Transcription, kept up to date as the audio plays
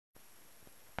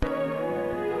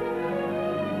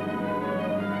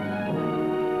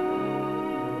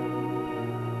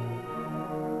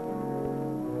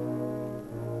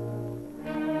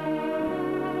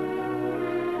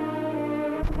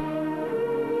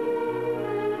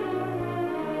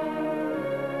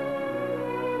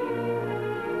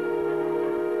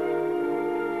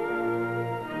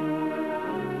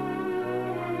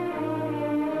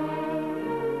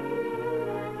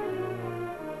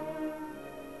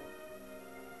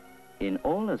In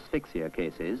all asphyxia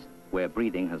cases, where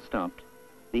breathing has stopped,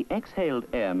 the exhaled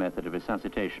air method of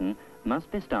resuscitation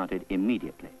must be started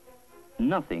immediately.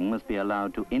 Nothing must be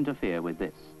allowed to interfere with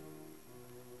this.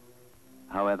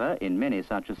 However, in many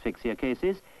such asphyxia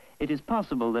cases, it is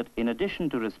possible that in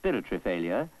addition to respiratory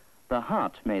failure, the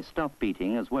heart may stop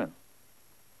beating as well.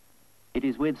 It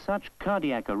is with such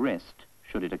cardiac arrest,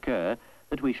 should it occur,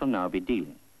 that we shall now be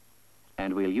dealing.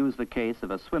 And we'll use the case of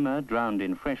a swimmer drowned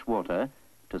in fresh water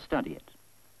to study it.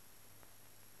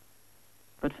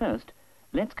 But first,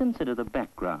 let's consider the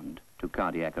background to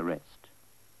cardiac arrest.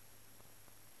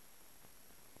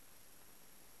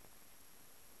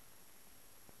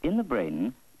 In the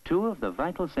brain, two of the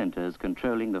vital centers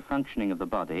controlling the functioning of the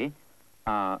body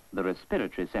are the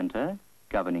respiratory center,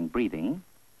 governing breathing,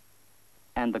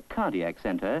 and the cardiac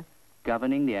center,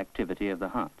 governing the activity of the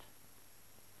heart.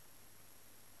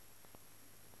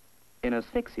 In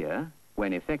asphyxia,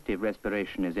 when effective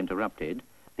respiration is interrupted,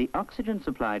 the oxygen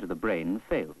supply to the brain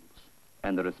fails,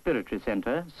 and the respiratory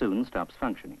center soon stops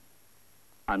functioning.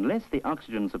 Unless the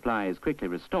oxygen supply is quickly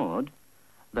restored,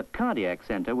 the cardiac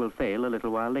center will fail a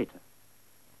little while later.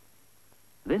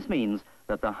 This means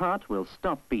that the heart will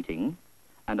stop beating,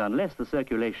 and unless the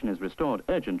circulation is restored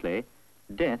urgently,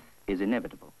 death is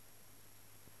inevitable.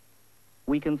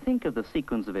 We can think of the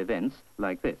sequence of events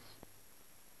like this.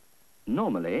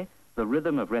 Normally, the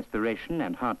rhythm of respiration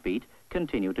and heartbeat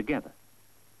continue together.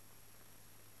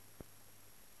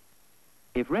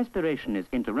 If respiration is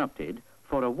interrupted,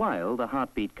 for a while the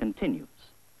heartbeat continues,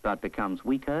 but becomes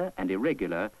weaker and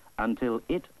irregular until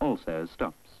it also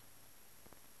stops.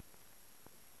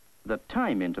 The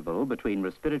time interval between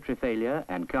respiratory failure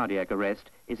and cardiac arrest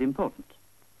is important.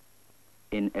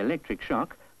 In electric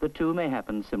shock, the two may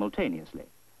happen simultaneously,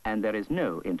 and there is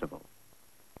no interval.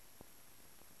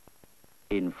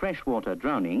 In freshwater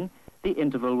drowning, the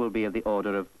interval will be of the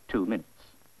order of 2 minutes.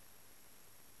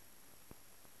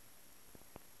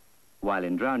 While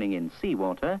in drowning in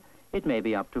seawater, it may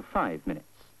be up to 5 minutes.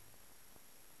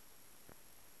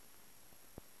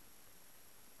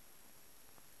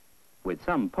 With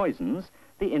some poisons,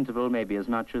 the interval may be as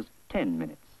much as 10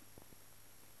 minutes.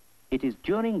 It is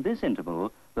during this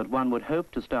interval that one would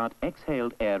hope to start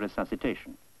exhaled air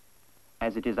resuscitation,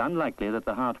 as it is unlikely that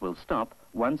the heart will stop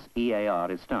once EAR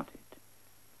is started.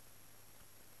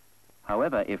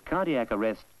 However, if cardiac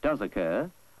arrest does occur,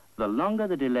 the longer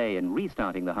the delay in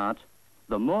restarting the heart,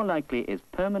 the more likely is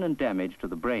permanent damage to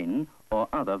the brain or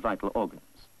other vital organs.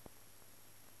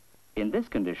 In this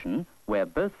condition, where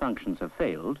both functions have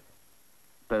failed,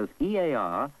 both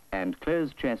EAR and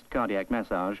closed chest cardiac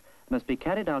massage must be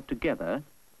carried out together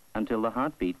until the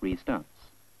heartbeat restarts.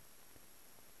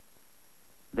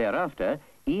 Thereafter,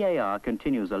 EAR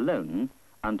continues alone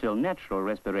until natural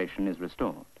respiration is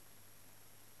restored.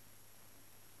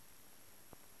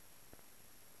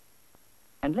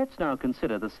 And let's now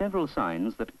consider the several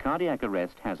signs that cardiac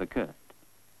arrest has occurred.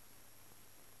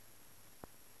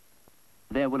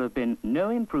 There will have been no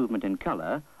improvement in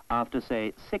color after,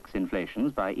 say, 6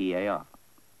 inflations by EAR.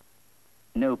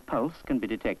 No pulse can be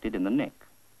detected in the neck.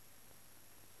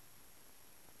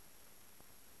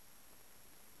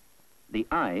 The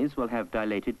eyes will have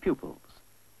dilated pupils,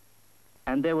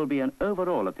 and there will be an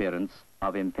overall appearance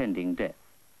of impending death.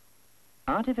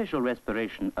 Artificial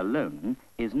respiration alone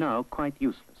is now quite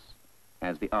useless,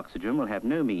 as the oxygen will have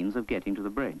no means of getting to the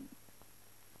brain.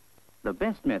 The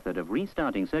best method of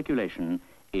restarting circulation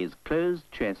is closed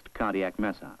chest cardiac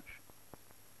massage.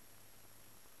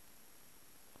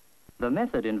 The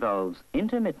method involves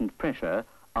intermittent pressure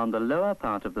on the lower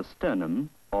part of the sternum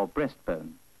or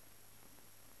breastbone.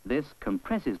 This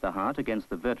compresses the heart against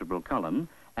the vertebral column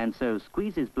and so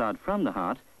squeezes blood from the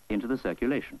heart into the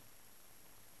circulation.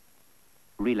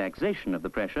 Relaxation of the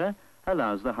pressure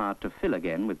allows the heart to fill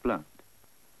again with blood.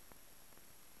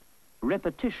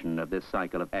 Repetition of this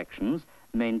cycle of actions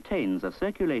maintains a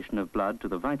circulation of blood to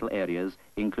the vital areas,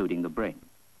 including the brain.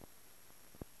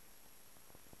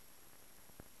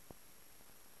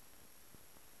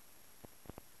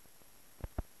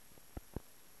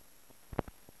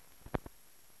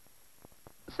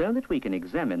 So that we can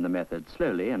examine the method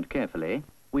slowly and carefully,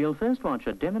 we'll first watch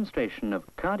a demonstration of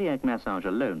cardiac massage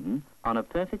alone on a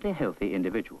perfectly healthy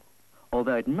individual,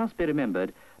 although it must be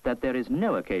remembered that there is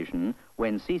no occasion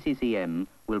when CCCM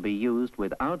will be used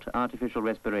without artificial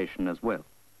respiration as well.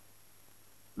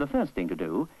 The first thing to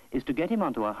do is to get him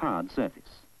onto a hard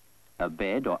surface. A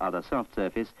bed or other soft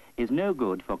surface is no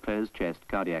good for closed chest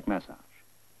cardiac massage.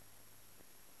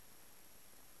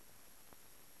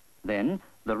 Then,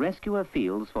 the rescuer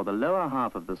feels for the lower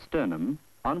half of the sternum,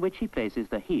 on which he places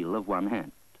the heel of one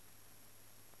hand.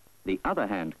 The other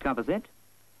hand covers it,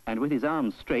 And with his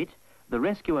arms straight, the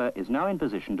rescuer is now in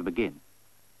position to begin.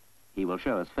 He will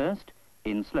show us first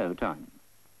in slow time.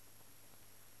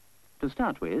 To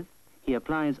start with, he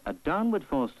applies a downward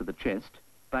force to the chest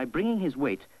by bringing his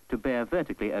weight to bear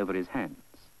vertically over his hands.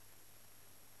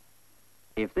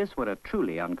 If this were a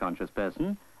truly unconscious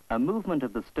person, a movement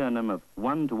of the sternum of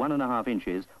 1 to 1.5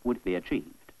 inches would be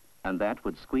achieved, and that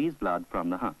would squeeze blood from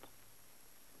the heart.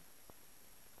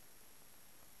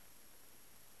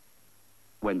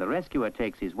 When the rescuer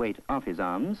takes his weight off his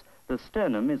arms, the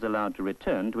sternum is allowed to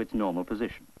return to its normal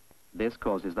position. This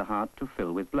causes the heart to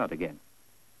fill with blood again.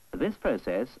 This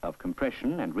process of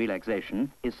compression and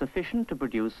relaxation is sufficient to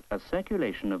produce a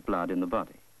circulation of blood in the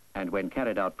body, and when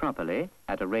carried out properly,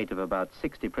 at a rate of about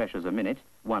 60 pressures a minute,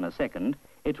 1 a second,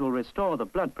 it will restore the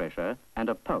blood pressure and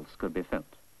a pulse could be felt.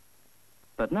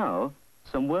 But now,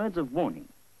 some words of warning.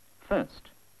 First,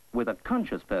 with a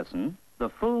conscious person, the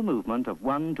full movement of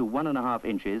 1 to 1.5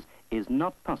 inches is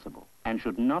not possible and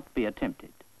should not be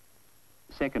attempted.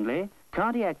 Secondly,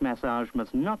 cardiac massage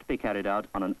must not be carried out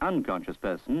on an unconscious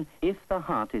person if the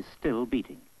heart is still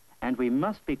beating, and we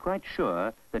must be quite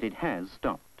sure that it has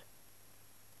stopped.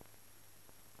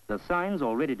 The signs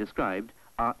already described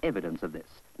are evidence of this,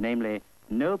 namely,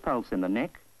 no pulse in the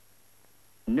neck,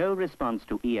 no response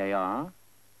to EAR,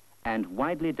 and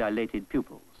widely dilated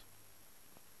pupils.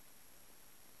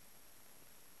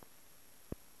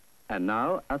 And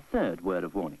now, a third word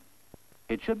of warning.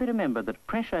 It should be remembered that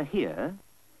pressure here,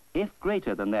 if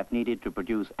greater than that needed to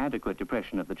produce adequate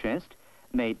depression of the chest,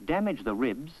 may damage the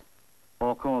ribs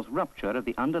or cause rupture of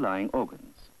the underlying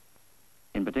organs.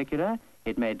 In particular,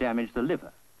 it may damage the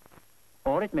liver,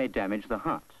 or it may damage the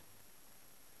heart.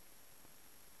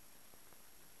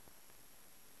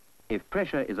 If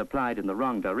pressure is applied in the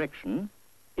wrong direction,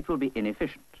 it will be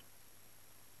inefficient.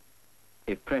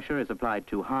 If pressure is applied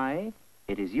too high,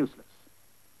 it is useless.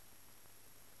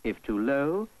 If too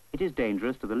low, it is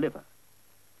dangerous to the liver.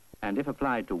 And if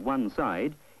applied to one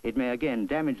side, it may again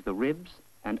damage the ribs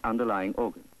and underlying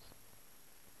organs.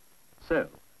 So,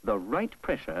 the right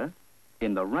pressure,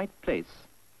 in the right place,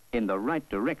 in the right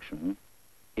direction,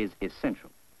 is essential.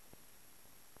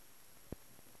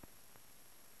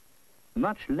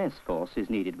 Much less force is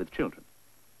needed with children.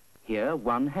 Here,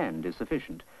 one hand is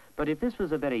sufficient, but if this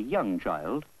was a very young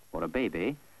child, or a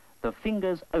baby, the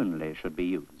fingers only should be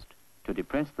used to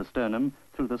depress the sternum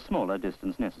through the smaller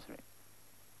distance necessary.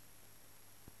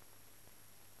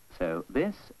 So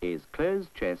this is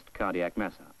closed chest cardiac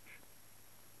massage.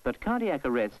 But cardiac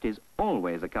arrest is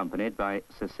always accompanied by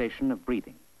cessation of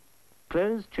breathing.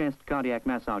 Closed chest cardiac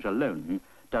massage alone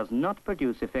does not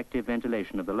produce effective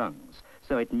ventilation of the lungs,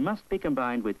 so it must be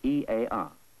combined with EAR.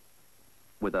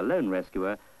 With a lone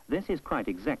rescuer, this is quite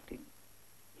exacting.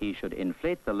 He should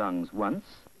inflate the lungs once,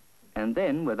 and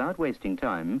then, without wasting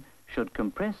time, should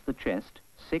compress the chest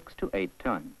 6 to 8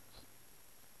 times.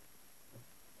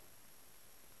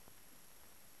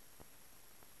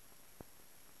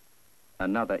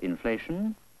 Another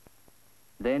inflation,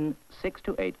 then 6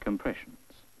 to 8 compressions,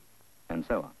 and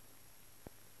so on.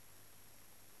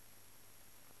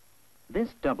 This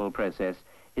double process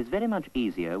is very much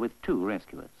easier with 2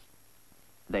 rescuers.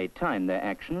 They time their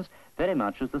actions very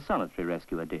much as the solitary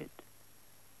rescuer did.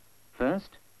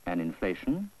 First, an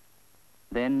inflation,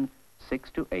 then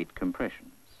 6 to 8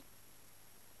 compressions.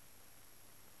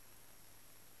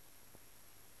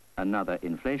 Another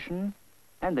inflation,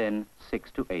 and then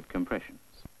 6 to 8 compressions,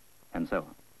 and so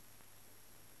on.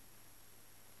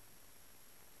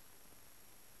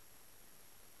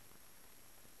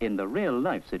 In the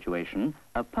real-life situation,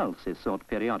 a pulse is sought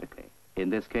periodically, in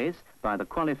this case by the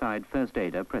qualified first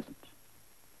aider present.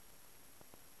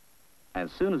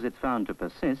 As soon as it's found to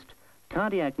persist,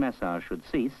 cardiac massage should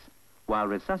cease while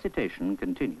resuscitation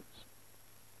continues.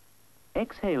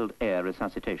 Exhaled air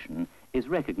resuscitation is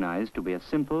recognized to be a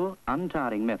simple,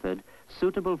 untiring method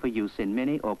suitable for use in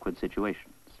many awkward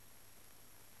situations.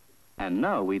 And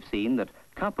now we've seen that,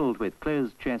 coupled with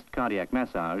closed chest cardiac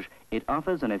massage, it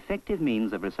offers an effective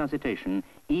means of resuscitation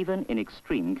even in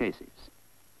extreme cases.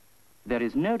 There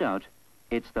is no doubt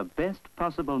it's the best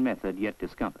possible method yet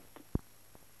discovered.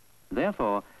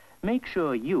 Therefore, make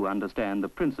sure you understand the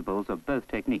principles of both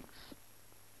techniques.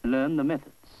 Learn the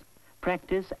methods,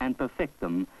 practice and perfect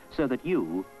them so that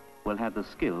you will have the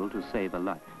skill to save a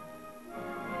life.